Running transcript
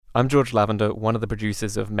I'm George Lavender, one of the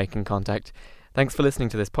producers of Making Contact. Thanks for listening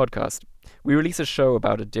to this podcast. We release a show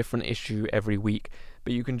about a different issue every week,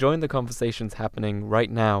 but you can join the conversations happening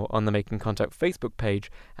right now on the Making Contact Facebook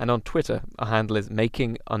page and on Twitter. Our handle is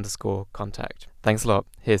making_contact. Thanks a lot.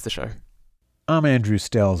 Here's the show. I'm Andrew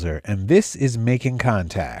Stelzer, and this is Making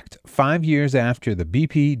Contact, 5 years after the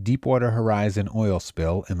BP Deepwater Horizon oil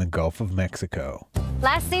spill in the Gulf of Mexico.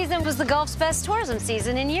 Last season was the Gulf's best tourism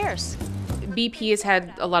season in years. BP has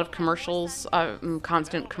had a lot of commercials,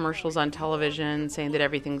 constant commercials on television saying that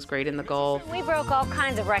everything's great in the Gulf. We broke all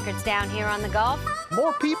kinds of records down here on the Gulf.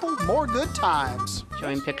 More people, more good times.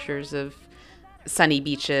 Showing pictures of sunny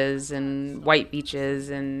beaches and white beaches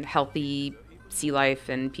and healthy sea life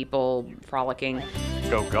and people frolicking.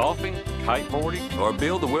 Go golfing, kiteboarding, or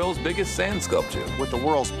build the world's biggest sand sculpture. With the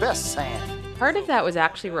world's best sand. Part of that was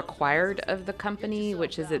actually required of the company,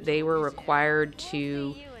 which is that they were required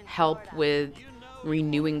to help with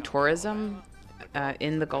renewing tourism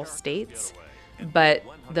in the Gulf states, but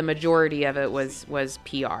the majority of it was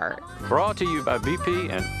PR. Brought to you by BP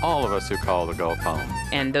and all of us who call the Gulf home.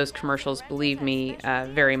 And those commercials, believe me,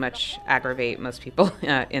 very much aggravate most people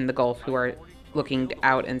in the Gulf who are looking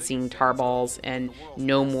out and seeing tar balls and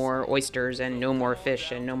no more oysters and no more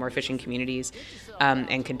fish and no more fishing communities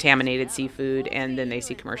and contaminated seafood, and then they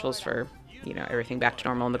see commercials for everything back to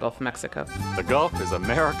normal in the Gulf of Mexico. The Gulf is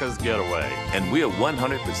America's getaway. And we're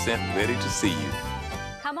 100% ready to see you.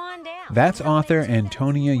 Come on down. That's author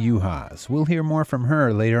Antonia Yuhas. We'll hear more from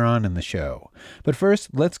her later on in the show. But first,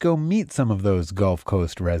 let's go meet some of those Gulf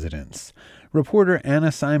Coast residents. Reporter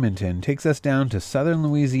Anna Simonton takes us down to southern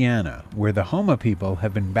Louisiana, where the Houma people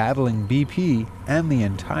have been battling BP and the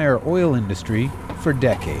entire oil industry for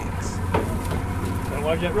decades.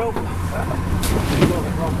 Watch that rope.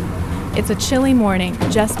 It's a chilly morning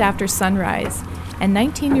just after sunrise, and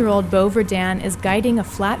 19-year-old Beau Verdun is guiding a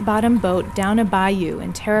flat-bottom boat down a bayou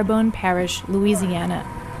in Terrebonne Parish, Louisiana.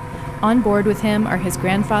 On board with him are his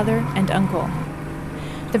grandfather and uncle.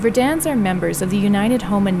 The Verduns are members of the United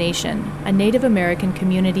Houma Nation, a Native American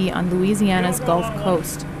community on Louisiana's Gulf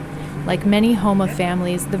Coast. Like many Houma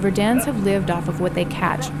families, the Verduns have lived off of what they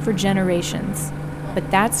catch for generations. But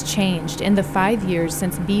that's changed in the 5 years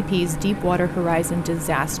since BP's Deepwater Horizon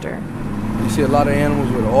disaster. You see a lot of animals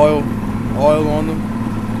with oil on them.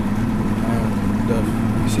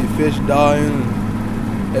 You see fish dying.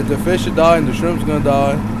 If the fish are dying, the shrimp's gonna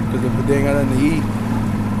die because if they ain't got nothing to eat.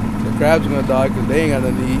 The crabs are gonna die because they ain't got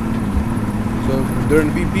nothing to eat. So during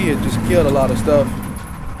the BP, it just killed a lot of stuff.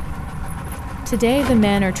 Today, the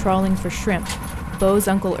men are trawling for shrimp. Beau's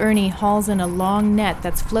Uncle Ernie hauls in a long net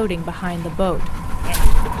that's floating behind the boat.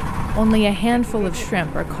 Only a handful of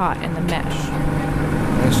shrimp are caught in the mesh.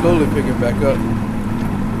 And slowly picking back up.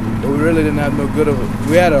 But we really didn't have no good of it.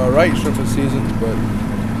 We had a right shrimping season, but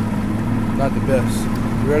not the best.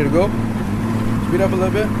 You ready to go? Speed up a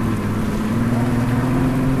little bit.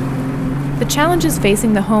 The challenges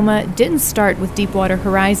facing the Houma didn't start with Deepwater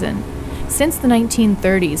Horizon. Since the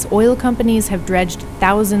 1930s, oil companies have dredged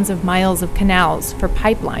thousands of miles of canals for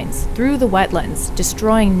pipelines through the wetlands,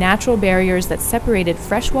 destroying natural barriers that separated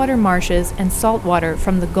freshwater marshes and saltwater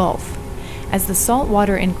from the Gulf. As the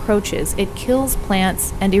saltwater encroaches, it kills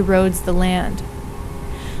plants and erodes the land.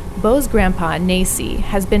 Beau's grandpa, Nacy,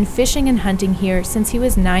 has been fishing and hunting here since he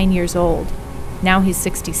was 9 years old. Now he's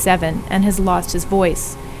 67 and has lost his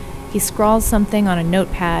voice. He scrawls something on a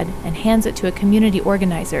notepad and hands it to a community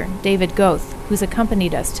organizer, David Goth, who's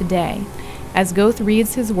accompanied us today. As Goth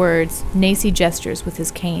reads his words, Nacy gestures with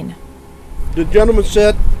his cane. The gentleman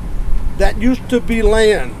said, that used to be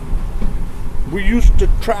land. We used to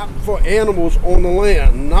trap for animals on the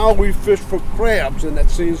land. Now we fish for crabs in that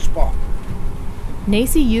same spot.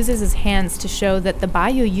 Nacy uses his hands to show that the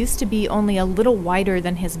bayou used to be only a little wider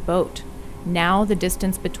than his boat. Now the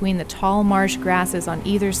distance between the tall marsh grasses on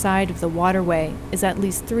either side of the waterway is at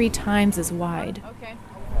least 3 times as wide. Okay.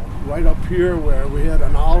 Right up here where we had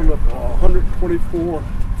an island of 124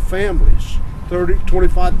 families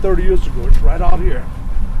 25, 30 years ago. It's right out here.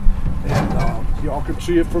 And y'all can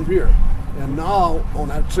see it from here. And now on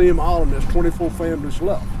that same island there's 24 families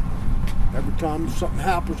left. Every time something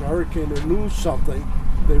happens, a hurricane, they lose something,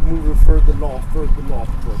 they move it further north, further north,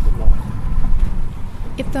 further north.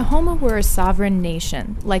 If the Houma were a sovereign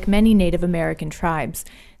nation, like many Native American tribes,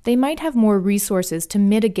 they might have more resources to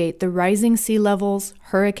mitigate the rising sea levels,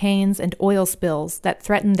 hurricanes, and oil spills that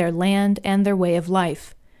threaten their land and their way of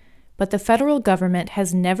life. But the federal government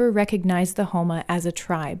has never recognized the Houma as a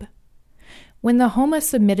tribe. When the Houma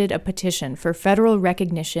submitted a petition for federal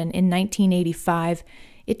recognition in 1985,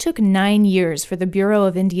 it took 9 years for the Bureau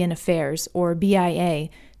of Indian Affairs, or BIA,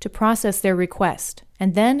 to process their request,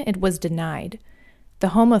 and then it was denied. The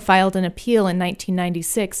Homa filed an appeal in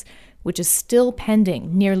 1996, which is still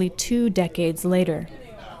pending nearly 2 decades later.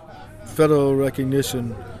 Federal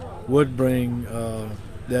recognition would bring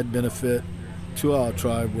that benefit to our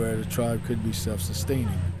tribe, where the tribe could be self-sustaining.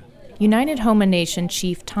 United Homa Nation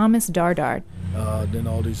Chief Thomas Dardar. Then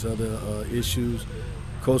all these other issues,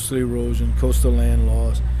 coastal erosion, coastal land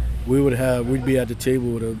loss, we'd be at the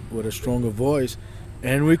table with a stronger voice,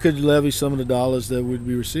 and we could levy some of the dollars that we'd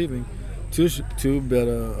be receiving to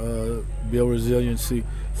better build resiliency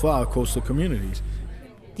for our coastal communities.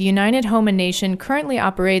 The United Homa Nation currently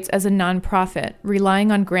operates as a nonprofit,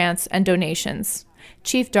 relying on grants and donations.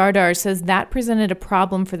 Chief Dardar says that presented a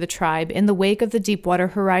problem for the tribe in the wake of the Deepwater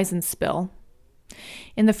Horizon spill.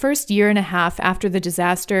 In the first year and a half after the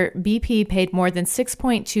disaster, BP paid more than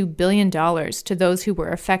 $6.2 billion to those who were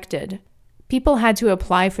affected. People had to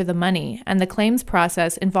apply for the money, and the claims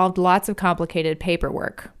process involved lots of complicated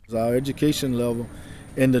paperwork. Our education level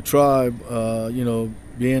in the tribe,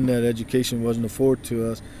 being that education wasn't afforded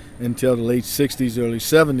to us until the late 60s, early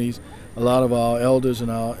 70s, a lot of our elders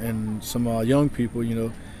and some of our young people,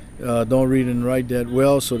 don't read and write that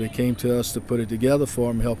well, so they came to us to put it together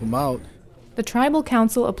for them, help them out. The Tribal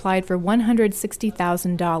Council applied for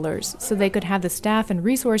 $160,000 so they could have the staff and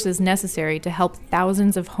resources necessary to help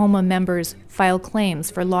thousands of Homa members file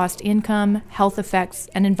claims for lost income, health effects,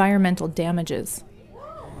 and environmental damages.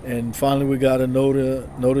 And finally we got a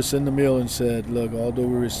notice in the mail and said, look, although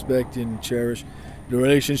we respect and cherish the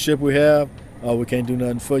relationship we have, we can't do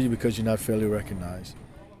nothing for you because you're not fairly recognized.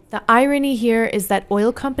 The irony here is that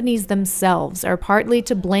oil companies themselves are partly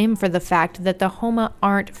to blame for the fact that the Homa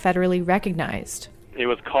aren't federally recognized. It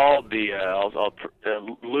was called the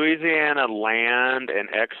Louisiana Land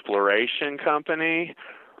and Exploration Company.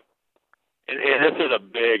 And this is a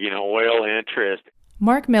big, oil interest.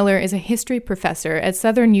 Mark Miller is a history professor at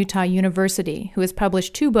Southern Utah University who has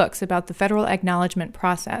published 2 books about the federal acknowledgement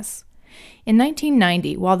process. In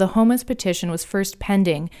 1990, while the Homa's petition was first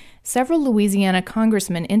pending, several Louisiana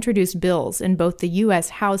congressmen introduced bills in both the U.S.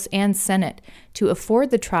 House and Senate to afford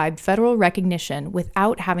the tribe federal recognition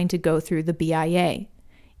without having to go through the BIA.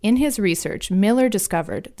 In his research, Miller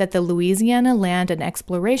discovered that the Louisiana Land and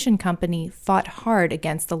Exploration Company fought hard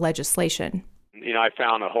against the legislation. I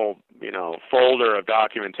found a whole, folder of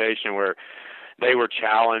documentation where they were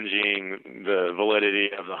challenging the validity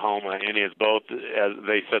of the Homa Indians, both as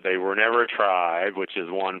they said they were never a tribe, which is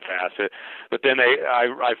one facet, but then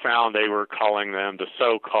I found they were calling them the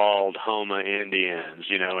so-called Homa Indians,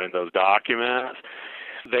 in those documents.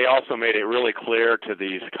 They also made it really clear to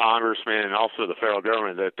these congressmen and also the federal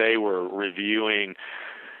government that they were reviewing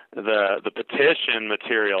the petition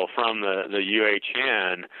material from the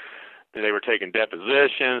UHN. They were taking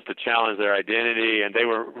depositions to challenge their identity, and they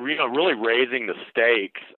were really raising the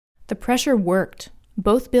stakes. The pressure worked.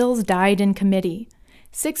 Both bills died in committee.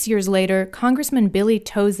 6 years later, Congressman Billy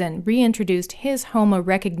Tozin reintroduced his Homa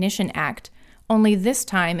Recognition Act, only this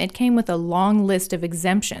time it came with a long list of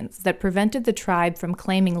exemptions that prevented the tribe from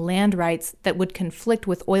claiming land rights that would conflict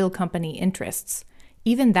with oil company interests.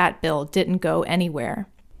 Even that bill didn't go anywhere.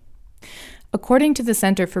 According to the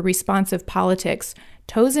Center for Responsive Politics,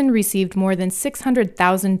 Tozin received more than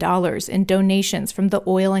 $600,000 in donations from the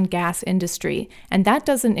oil and gas industry, and that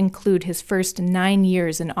doesn't include his first 9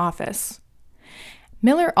 years in office.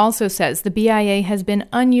 Miller also says the BIA has been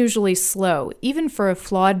unusually slow, even for a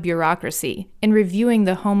flawed bureaucracy, in reviewing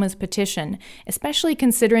the Homa's petition, especially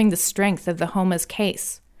considering the strength of the Homa's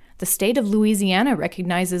case. The state of Louisiana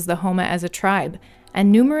recognizes the Homa as a tribe,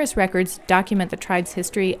 and numerous records document the tribe's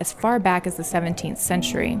history as far back as the 17th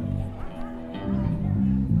century.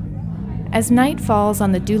 As night falls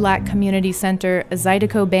on the Dulac Community Center, a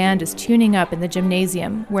Zydeco band is tuning up in the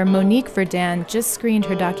gymnasium, where Monique Verdun just screened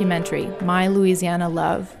her documentary, My Louisiana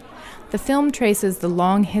Love. The film traces the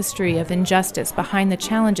long history of injustice behind the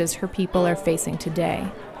challenges her people are facing today.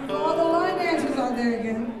 All the line dancers out there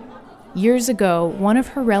again. Years ago, one of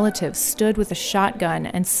her relatives stood with a shotgun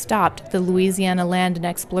and stopped the Louisiana Land and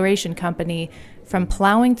Exploration Company from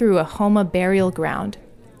plowing through a Homa burial ground,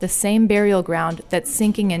 the same burial ground that's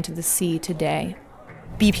sinking into the sea today.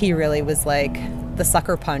 BP really was like the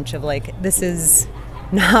sucker punch of this is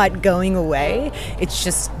not going away, it's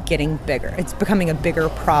just getting bigger. It's becoming a bigger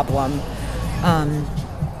problem.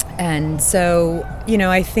 And so,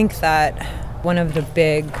 I think that one of the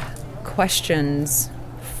big questions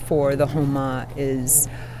for the Homa is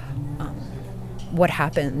what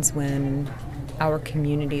happens when our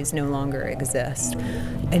communities no longer exist.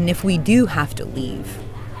 And if we do have to leave,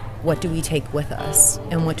 what do we take with us,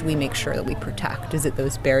 and what do we make sure that we protect? Is it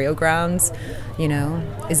those burial grounds?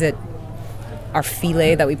 Is it our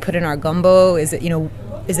filet that we put in our gumbo? Is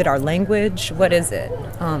it our language? What is it?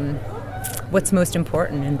 What's most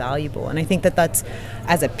important and valuable? And I think that's,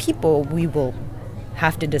 as a people, we will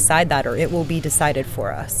have to decide that, or it will be decided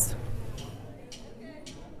for us.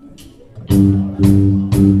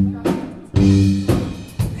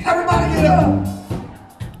 Everybody get up!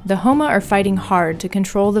 The Homa are fighting hard to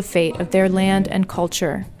control the fate of their land and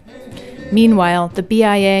culture. Meanwhile, the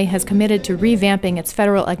BIA has committed to revamping its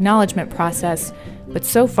federal acknowledgement process, but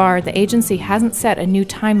so far the agency hasn't set a new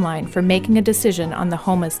timeline for making a decision on the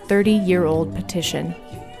Homa's 30-year-old petition.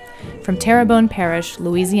 From Terrebonne Parish,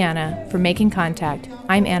 Louisiana, for Making Contact,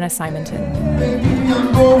 I'm Anna Simonton.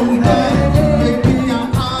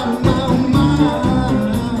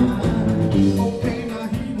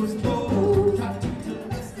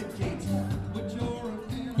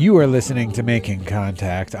 You are listening to Making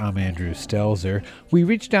Contact. I'm Andrew Stelzer. We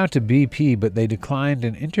reached out to BP, but they declined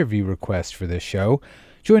an interview request for this show.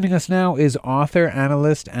 Joining us now is author,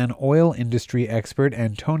 analyst, and oil industry expert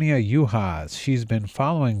Antonia Yuhas. She's been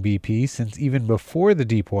following BP since even before the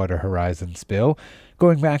Deepwater Horizon spill,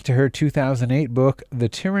 going back to her 2008 book, The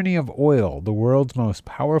Tyranny of Oil, the World's Most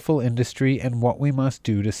Powerful Industry and What We Must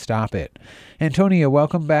Do to Stop It. Antonia,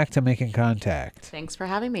 welcome back to Making Contact. Thanks for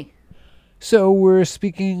having me. So we're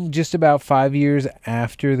speaking just about 5 years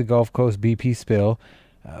after the Gulf Coast BP spill.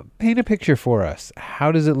 Paint a picture for us.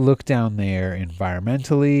 How does it look down there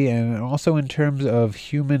environmentally and also in terms of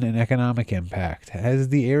human and economic impact? Has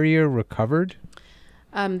the area recovered?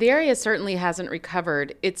 The area certainly hasn't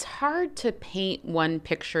recovered. It's hard to paint one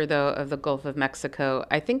picture, though, of the Gulf of Mexico.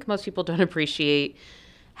 I think most people don't appreciate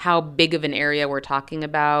how big of an area we're talking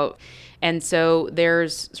about. And so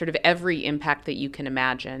there's sort of every impact that you can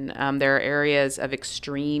imagine. There are areas of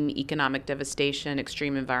extreme economic devastation,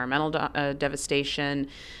 extreme environmental devastation,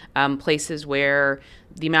 places where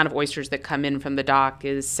the amount of oysters that come in from the dock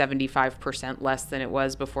is 75% less than it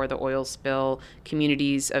was before the oil spill,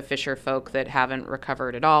 communities of fisher folk that haven't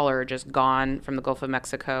recovered at all or are just gone from the Gulf of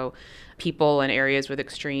Mexico, people in areas with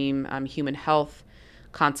extreme human health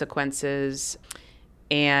consequences.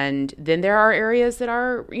 And then there are areas that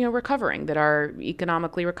are, recovering, that are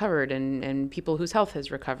economically recovered and people whose health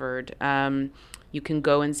has recovered. You can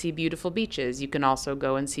go and see beautiful beaches. You can also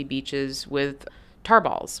go and see beaches with tar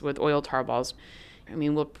balls, with oil tar balls. I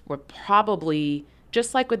mean, we'll probably,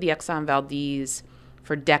 just like with the Exxon Valdez,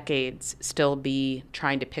 for decades still be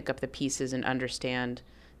trying to pick up the pieces and understand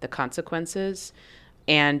the consequences.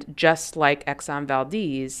 And just like Exxon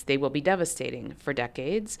Valdez, they will be devastating for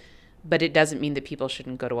decades. But it doesn't mean that people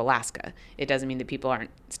shouldn't go to Alaska. It doesn't mean that people aren't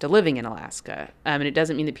still living in Alaska. And it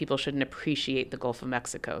doesn't mean that people shouldn't appreciate the Gulf of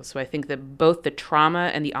Mexico. So I think that both the trauma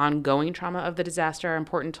and the ongoing trauma of the disaster are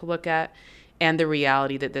important to look at, and the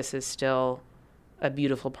reality that this is still a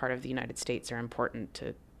beautiful part of the United States are important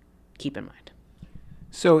to keep in mind.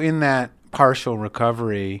 So in that partial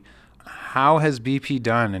recovery, how has BP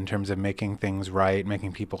done in terms of making things right,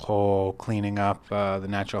 making people whole, cleaning up the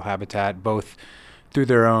natural habitat, both through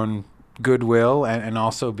their own goodwill and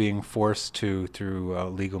also being forced to through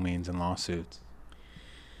legal means and lawsuits?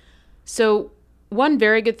 So one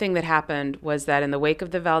very good thing that happened was that in the wake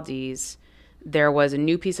of the Valdez, there was a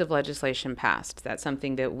new piece of legislation passed. That's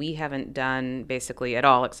something that we haven't done basically at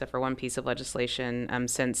all, except for one piece of legislation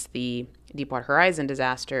since the Deepwater Horizon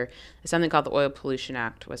disaster. Something called the Oil Pollution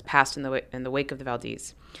Act was passed in the wake of the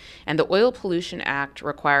Valdez. And the Oil Pollution Act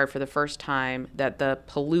required for the first time that the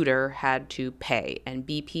polluter had to pay. And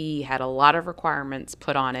BP had a lot of requirements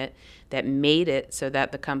put on it that made it so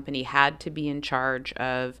that the company had to be in charge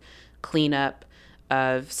of cleanup,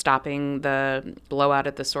 of stopping the blowout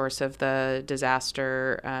at the source of the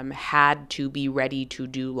disaster, had to be ready to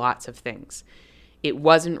do lots of things. It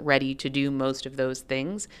wasn't ready to do most of those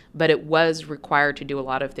things, but it was required to do a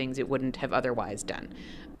lot of things it wouldn't have otherwise done.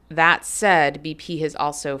 That said, BP has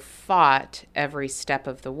also fought every step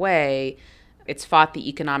of the way. It's fought the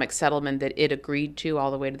economic settlement that it agreed to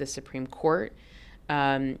all the way to the Supreme Court.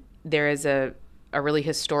 There is a really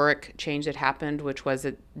historic change that happened, which was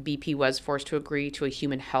that BP was forced to agree to a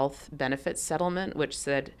human health benefits settlement,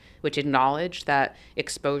 which acknowledged that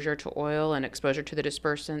exposure to oil and exposure to the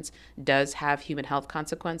dispersants does have human health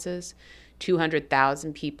consequences.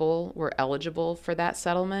 200,000 people were eligible for that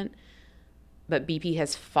settlement, but BP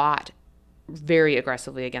has fought very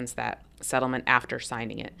aggressively against that settlement after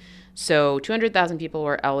signing it. So 200,000 people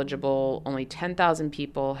were eligible. Only 10,000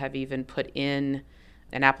 people have even put in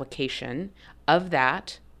an application. Of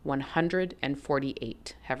that,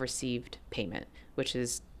 148 have received payment, which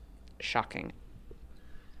is shocking.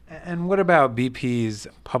 And what about BP's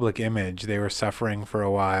public image? They were suffering for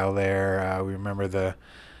a while there. We remember the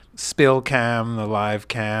spill cam, the live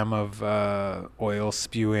cam of oil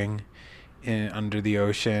spewing under the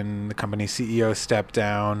ocean. The company's CEO stepped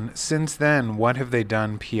down. Since then, what have they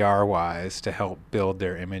done PR-wise to help build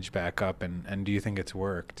their image back up, and do you think it's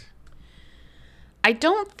worked? I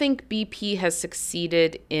don't think BP has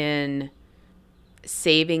succeeded in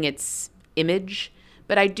saving its image,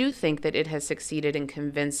 but I do think that it has succeeded in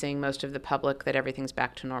convincing most of the public that everything's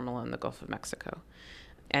back to normal in the Gulf of Mexico,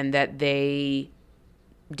 and that they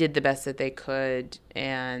did the best that they could,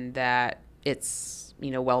 and that it's,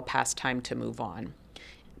 well past time to move on.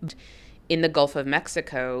 In the Gulf of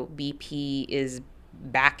Mexico, BP is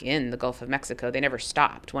back in the Gulf of Mexico. They never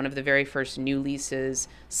stopped. One of the very first new leases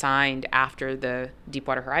signed after the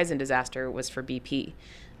Deepwater Horizon disaster was for BP.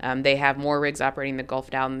 They have more rigs operating in the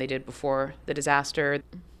Gulf now than they did before the disaster.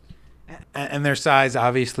 And their size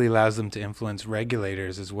obviously allows them to influence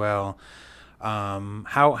regulators as well.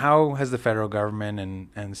 How has the federal government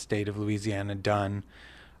and state of Louisiana done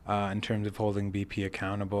in terms of holding BP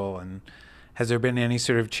accountable? And has there been any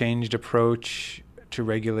sort of changed approach to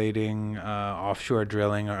regulating offshore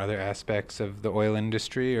drilling or other aspects of the oil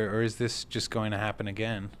industry, or is this just going to happen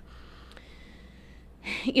again?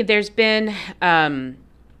 There's been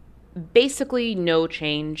basically no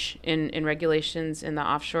change in regulations in the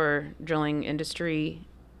offshore drilling industry.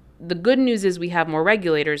 The good news is we have more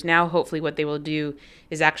regulators. Now, hopefully what they will do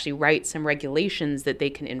is actually write some regulations that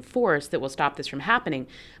they can enforce that will stop this from happening.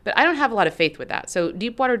 But I don't have a lot of faith with that. So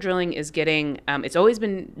deepwater drilling is getting, it's always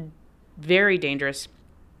been very dangerous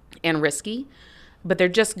and risky, but they're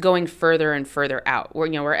just going further and further out.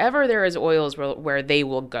 Wherever there is oil is where they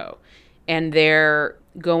will go. And they're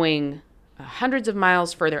going hundreds of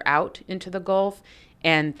miles further out into the Gulf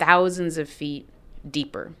and thousands of feet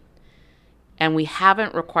deeper. And we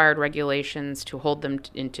haven't required regulations to hold them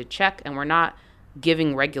into check, and we're not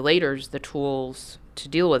giving regulators the tools to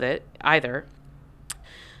deal with it either.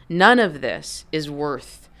 None of this is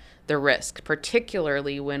worth the risk,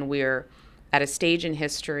 particularly when we're at a stage in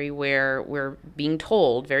history where we're being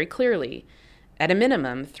told very clearly, at a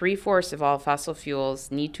minimum, 3/4 of all fossil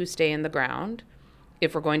fuels need to stay in the ground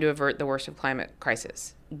if we're going to avert the worst of climate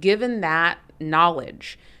crisis. Given that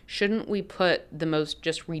knowledge, shouldn't we put the most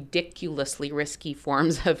just ridiculously risky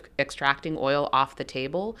forms of extracting oil off the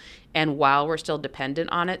table, and while we're still dependent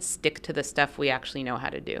on it, stick to the stuff we actually know how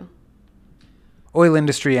to do? Oil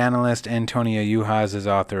industry analyst Antonia Yuhas is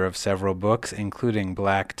author of several books, including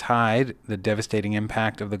Black Tide, The Devastating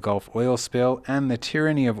Impact of the Gulf Oil Spill, and The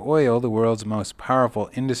Tyranny of Oil, the World's Most Powerful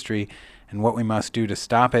Industry, and What We Must Do to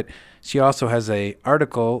Stop It. She also has an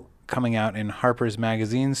article coming out in Harper's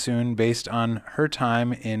Magazine soon based on her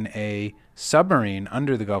time in a submarine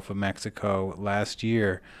under the Gulf of Mexico last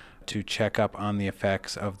year to check up on the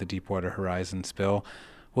effects of the Deepwater Horizon spill.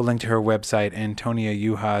 We'll link to her website,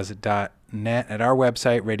 antoniayuhas.net, at our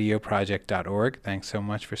website, radioproject.org. Thanks so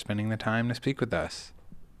much for spending the time to speak with us.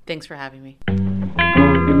 Thanks for having me.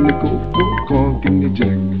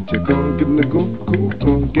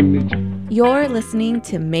 You're listening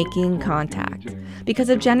to Making Contact. Because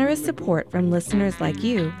of generous support from listeners like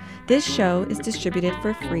you, this show is distributed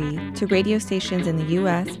for free to radio stations in the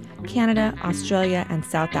U.S., Canada, Australia, and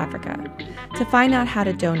South Africa. To find out how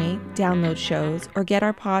to donate, download shows, or get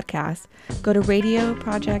our podcast, go to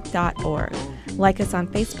radioproject.org. Like us on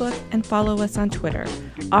Facebook and follow us on Twitter.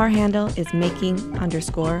 Our handle is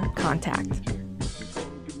making_contact.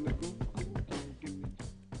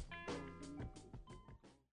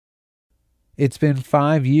 It's been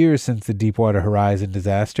 5 years since the Deepwater Horizon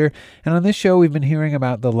disaster, and on this show we've been hearing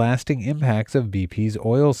about the lasting impacts of BP's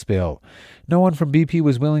oil spill. No one from BP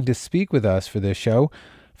was willing to speak with us for this show.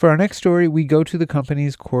 For our next story, we go to the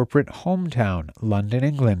company's corporate hometown, London,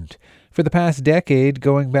 England. For the past decade,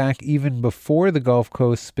 going back even before the Gulf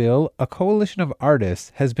Coast spill, a coalition of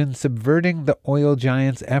artists has been subverting the oil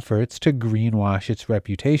giant's efforts to greenwash its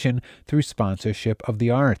reputation through sponsorship of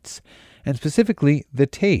the arts, and specifically the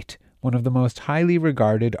Tate, one of the most highly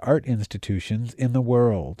regarded art institutions in the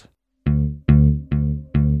world.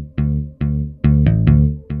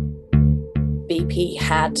 BP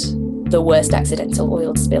had the worst accidental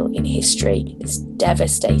oil spill in history, this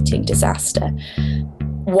devastating disaster.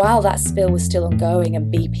 While that spill was still ongoing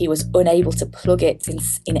and BP was unable to plug it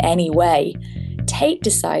in any way, Tate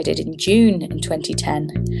decided in June in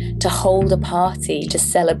 2010 to hold a party to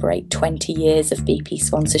celebrate 20 years of BP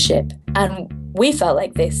sponsorship. And we felt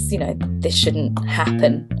like this shouldn't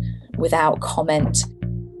happen without comment.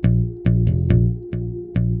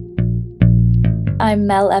 I'm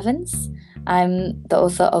Mel Evans. I'm the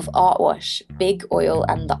author of Artwash, Big Oil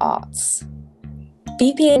and the Arts.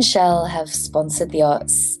 BP and Shell have sponsored the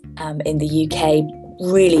arts in the UK,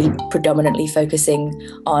 really predominantly focusing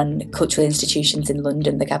on cultural institutions in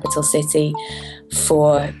London, the capital city,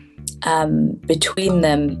 for between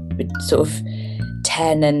them sort of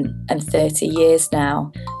 10 and 30 years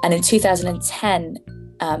now. And in 2010,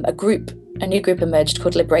 a new group emerged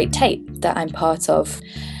called Liberate Tate that I'm part of.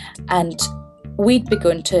 And we'd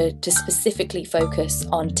begun to specifically focus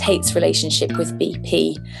on Tate's relationship with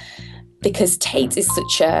BP, because Tate is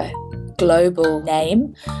such a global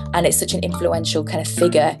name and it's such an influential kind of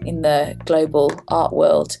figure in the global art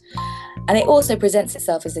world. And it also presents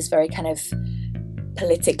itself as this very kind of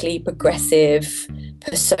politically progressive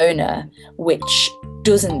persona, which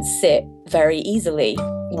doesn't sit very easily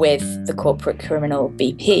with the corporate criminal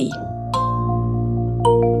BP.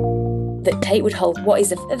 That Tate would hold what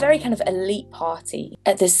is a very kind of elite party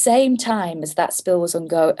at the same time as that spill was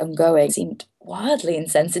ongoing. Seemed wildly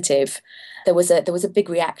insensitive. There was a big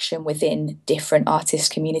reaction within different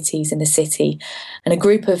artist communities in the city, and a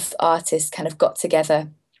group of artists kind of got together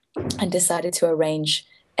and decided to arrange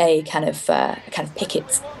a kind of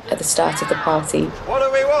picket at the start of the party. What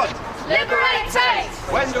do we want? Liberate Tate!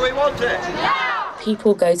 When do we want it? Now!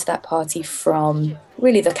 People go to that party from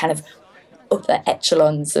really the kind of upper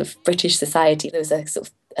echelons of British society. There was a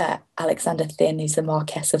sort of Alexander Thynne, who's the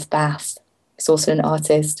Marquess of Bath, who's also an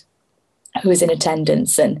artist, who was in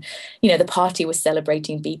attendance. And, you know, the party was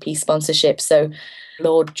celebrating BP sponsorship. So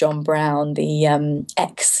Lord John Brown, the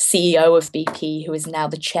ex-CEO of BP, who is now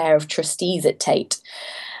the chair of trustees at Tate,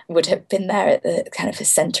 would have been there at the kind of the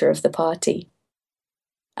centre of the party.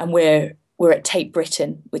 And we're at Tate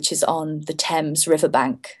Britain, which is on the Thames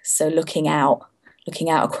riverbank, so looking out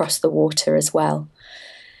across the water as well.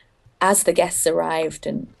 As the guests arrived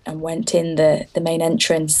and went in the main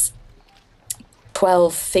entrance,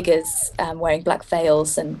 12 figures wearing black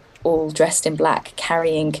veils and all dressed in black,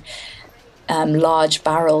 carrying large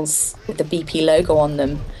barrels with the BP logo on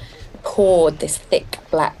them, poured this thick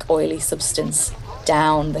black oily substance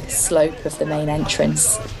down the slope of the main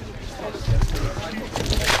entrance.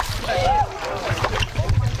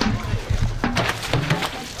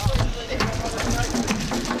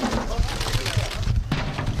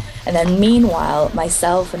 And then meanwhile,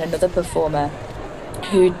 myself and another performer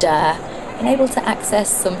who'd been able to access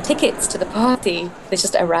some tickets to the party, they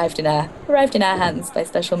just arrived in our hands by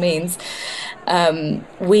special means.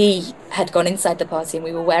 We had gone inside the party and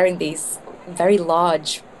we were wearing these very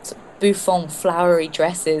large bouffant flowery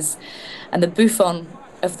dresses, and the bouffant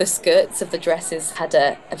of the skirts of the dresses had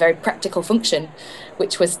a very practical function,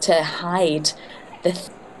 which was to hide the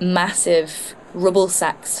massive rubble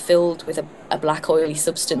sacks filled with a black oily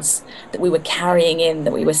substance that we were carrying in,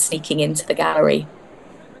 that we were sneaking into the gallery.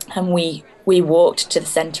 And we walked to the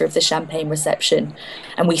centre of the champagne reception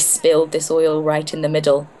and we spilled this oil right in the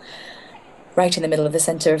middle of the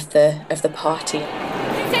centre of the party.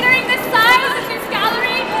 Considering the size of this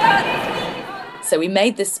gallery... So we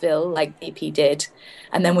made the spill like BP did,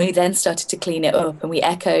 and then we started to clean it up, and we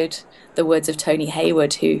echoed the words of Tony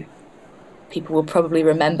Hayward, who people will probably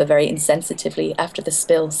remember very insensitively after the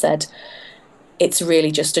spill said, "It's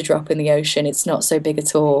really just a drop in the ocean, it's not so big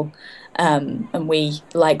at all." And we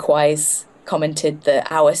likewise commented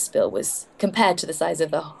that our spill was, compared to the size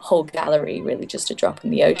of the whole gallery, really just a drop in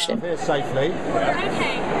the ocean. Here safely,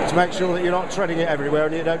 to make sure that you're not treading it everywhere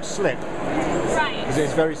and you don't slip, because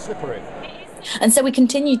it's very slippery. And so we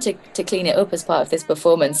continued to clean it up as part of this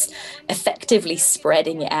performance, effectively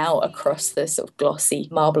spreading it out across the sort of glossy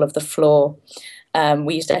marble of the floor.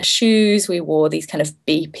 We used our shoes, we wore these kind of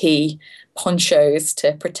BP ponchos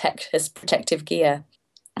to protect as protective gear.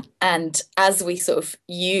 And as we sort of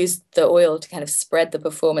used the oil to kind of spread the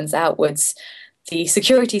performance outwards, the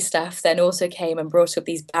security staff then also came and brought up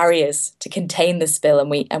these barriers to contain the spill, and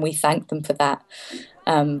we thanked them for that,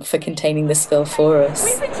 for containing the spill for us.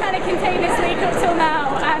 We've been trying to contain this leak up till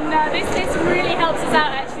now, and this really helps us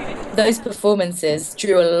out, actually. Those performances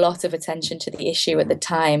drew a lot of attention to the issue at the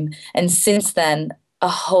time, and since then, a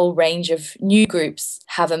whole range of new groups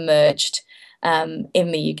have emerged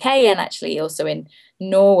in the UK and actually also in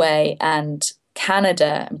Norway and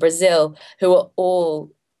Canada and Brazil, who are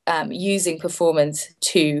all using performance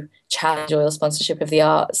to challenge oil sponsorship of the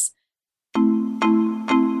arts.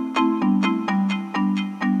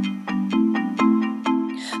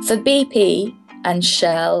 For BP and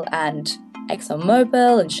Shell and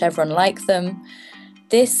ExxonMobil and Chevron like them,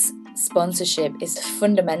 this sponsorship is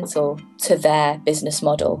fundamental to their business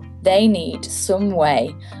model. They need some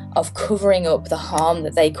way of covering up the harm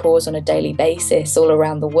that they cause on a daily basis all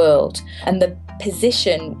around the world. And the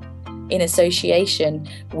position in association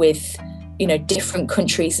with, different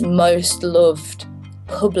countries' most loved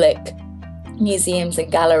public museums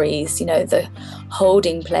and galleries, the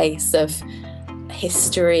holding place of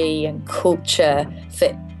history and culture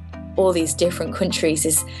for all these different countries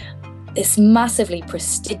is it's massively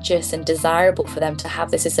prestigious and desirable for them to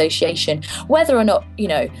have this association, whether or not,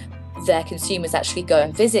 their consumers actually go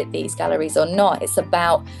and visit these galleries or not. It's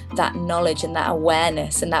about that knowledge and that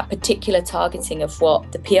awareness and that particular targeting of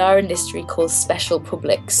what the PR industry calls special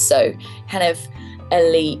publics. So kind of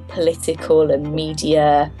elite political and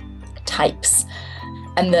media types,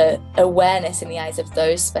 and the awareness in the eyes of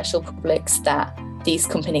those special publics that these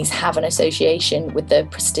companies have an association with the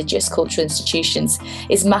prestigious cultural institutions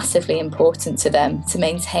is massively important to them to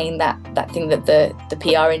maintain that thing that the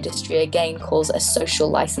PR industry again calls a social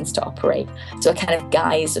license to operate, so a kind of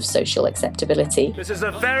guise of social acceptability. This is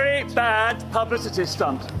a very bad publicity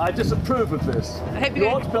stunt. I disapprove of this. You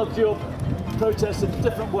ought to build your protest in a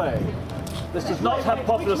different way. This does not have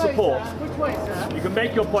popular support. You can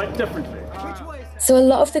make your point differently. So a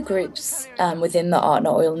lot of the groups within the Art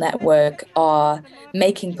Not Oil network are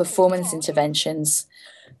making performance interventions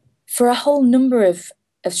for a whole number of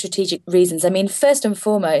strategic reasons. I mean, first and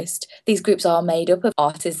foremost, these groups are made up of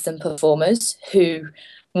artists and performers who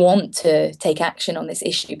want to take action on this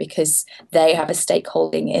issue because they have a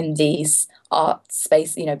stakeholding in these art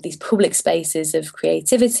space, these public spaces of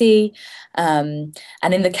creativity, and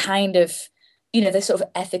in the kind of the sort of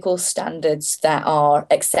ethical standards that are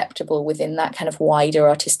acceptable within that kind of wider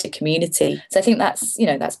artistic community. So I think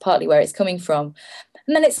that's partly where it's coming from.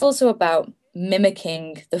 And then it's also about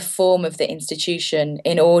mimicking the form of the institution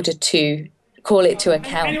in order to call it to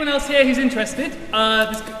account. Anyone else here who's interested?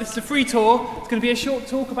 This is a free tour. It's going to be a short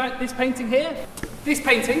talk about this painting here. This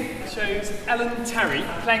painting shows Ellen Terry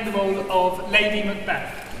playing the role of Lady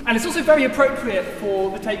Macbeth. And it's also very appropriate for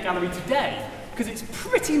the Tate Gallery today, because it's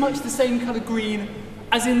pretty much the same colour green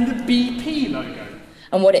as in the BP logo.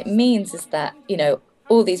 And what it means is that,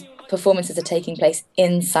 all these performances are taking place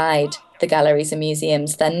inside the galleries and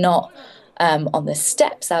museums. They're not on the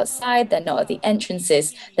steps outside, they're not at the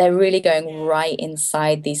entrances, they're really going right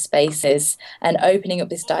inside these spaces and opening up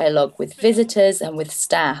this dialogue with visitors and with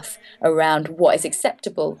staff around what is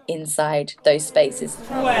acceptable inside those spaces.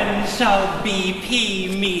 When shall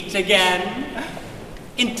BP meet again?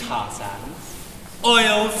 In Tarzan's,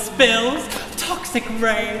 oil spills, toxic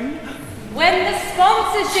rain. When the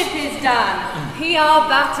sponsorship is done, PR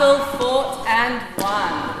battle fought and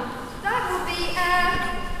won. That will be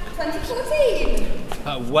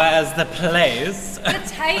 2014. Where's the place? The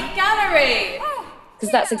Tate Gallery.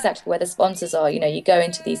 Because that's exactly where the sponsors are. You go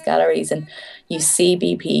into these galleries and you see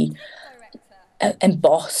BP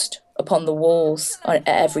embossed upon the walls at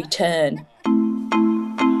every turn.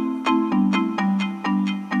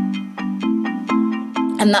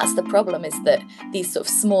 And that's the problem, is that these sort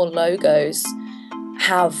of small logos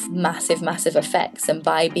have massive, massive effects. And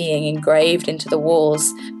by being engraved into the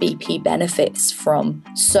walls, BP benefits from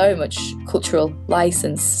so much cultural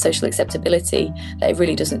license, social acceptability that it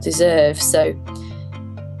really doesn't deserve. So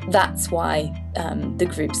that's why the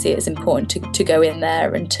group see it as important to go in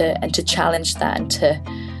there and to challenge that and to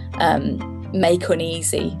make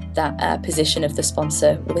uneasy that position of the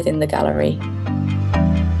sponsor within the gallery.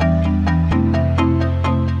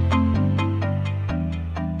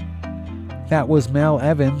 That was Mel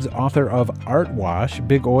Evans, author of Art Wash,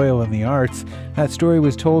 Big Oil in the Arts. That story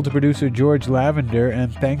was told to producer George Lavender,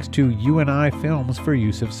 and thanks to U&I Films for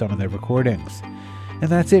use of some of their recordings. And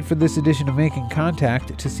that's it for this edition of Making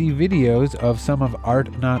Contact. To see videos of some of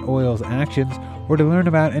Art Not Oil's actions, or to learn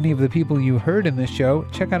about any of the people you heard in this show,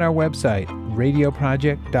 check out our website,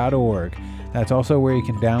 radioproject.org. That's also where you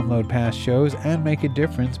can download past shows and make a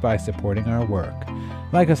difference by supporting our work.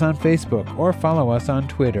 Like us on Facebook or follow us on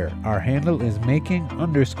Twitter. Our handle is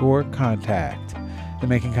making_contact. The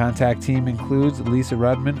Making Contact team includes Lisa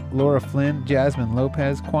Rudman, Laura Flynn, Jasmine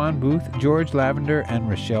Lopez, Quan Booth, George Lavender, and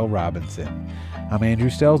Rochelle Robinson. I'm Andrew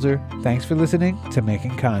Stelzer. Thanks for listening to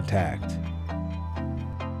Making Contact.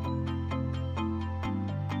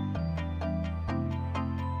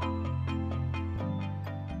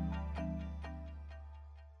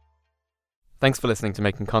 Thanks for listening to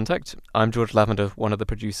Making Contact. I'm George Lavender, one of the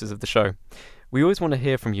producers of the show. We always want to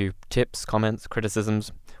hear from you. Tips, comments,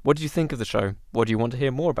 criticisms. What did you think of the show? What do you want to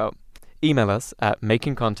hear more about? Email us at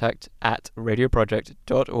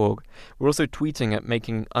makingcontact@radioproject.org. We're also tweeting at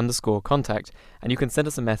making_contact, and you can send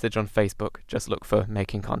us a message on Facebook. Just look for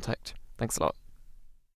Making Contact. Thanks a lot.